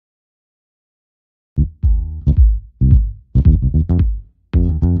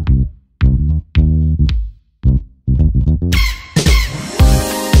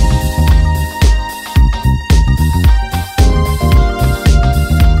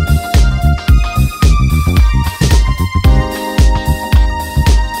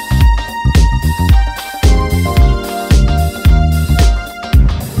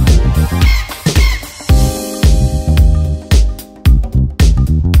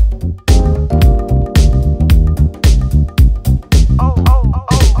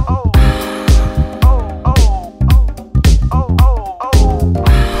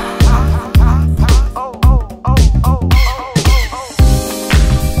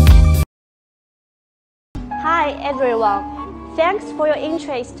Hi everyone, thanks for your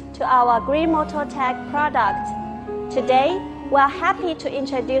interest to our Green Motor Tech product. Today, we are happy to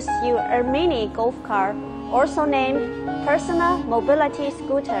introduce you a mini golf car, also named Personal Mobility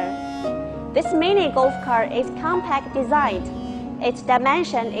Scooter. This mini golf car is compact designed. Its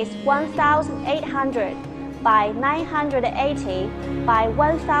dimension is 1,800 by 980 by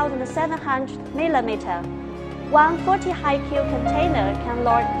 1,700 mm. One 40 high cube container can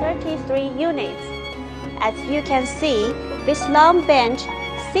load 33 units. As you can see, this long bench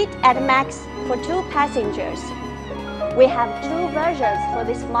sits at max for 2 passengers. We have 2 versions for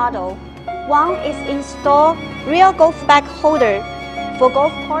this model. One is install rear golf bag holder for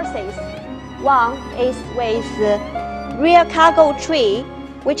golf courses. One is with rear cargo tray,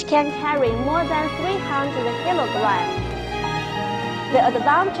 which can carry more than 300 kilograms. The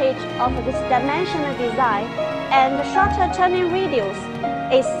advantage of this dimensional design and shorter turning radius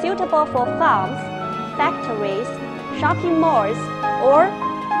is suitable for farms, factories, shopping malls, or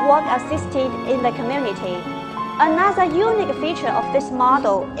work assisted in the community. Another unique feature of this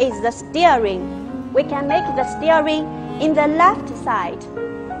model is the steering. We can make the steering in the left side,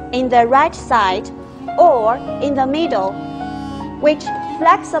 in the right side, or in the middle, which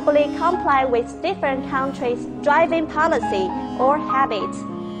flexibly comply with different countries' driving policy or habits.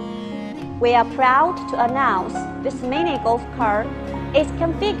 We are proud to announce this mini golf car is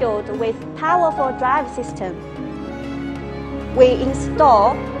configured with powerful drive system. We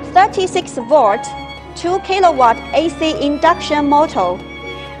install 36-volt, 2-kilowatt AC induction motor,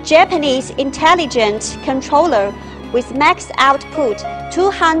 Japanese intelligent controller with max output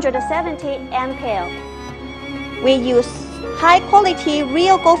 270 ampere. We use high-quality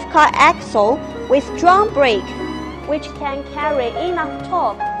real golf car axle with drum brake, which can carry enough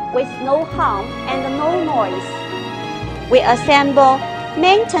torque with no hum and no noise. We assemble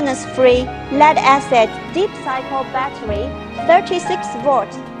maintenance-free lead-acid deep cycle battery,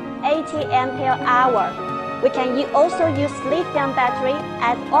 36-volt, 80 ampere-hour. We can also use lithium battery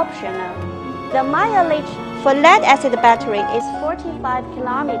as optional. The mileage for lead-acid battery is 45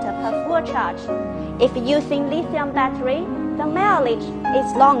 km per full charge. If using lithium battery, the mileage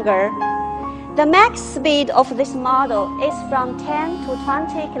is longer. The max speed of this model is from 10 to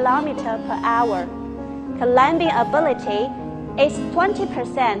 20 km per hour. Climbing ability is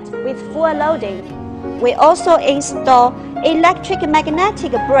 20% with full loading. We also install electric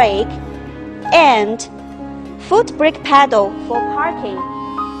magnetic brake and foot brake pedal for parking.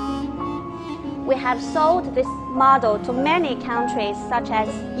 We have sold this model to many countries such as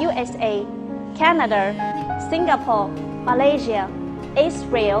USA, Canada, Singapore, Malaysia,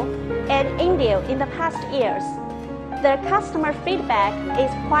 Israel, and India in the past years. The customer feedback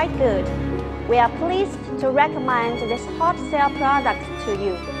is quite good. We are pleased to recommend this hot sale product to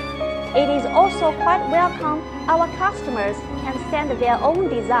you. It is also quite welcome our customers can send their own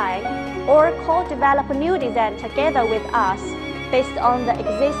design or co-develop new design together with us based on the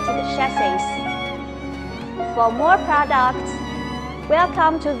existing chassis. For more products,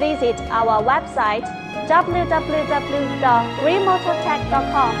 welcome to visit our website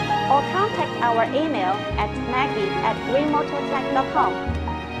www.greenmotortech.com or contact our email at maggie@greenmotortech.com.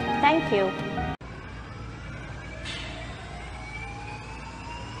 Thank you.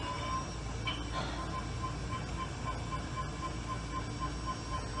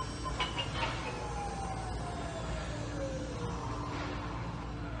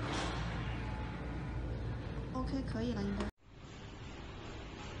 OK， 可以了，应该。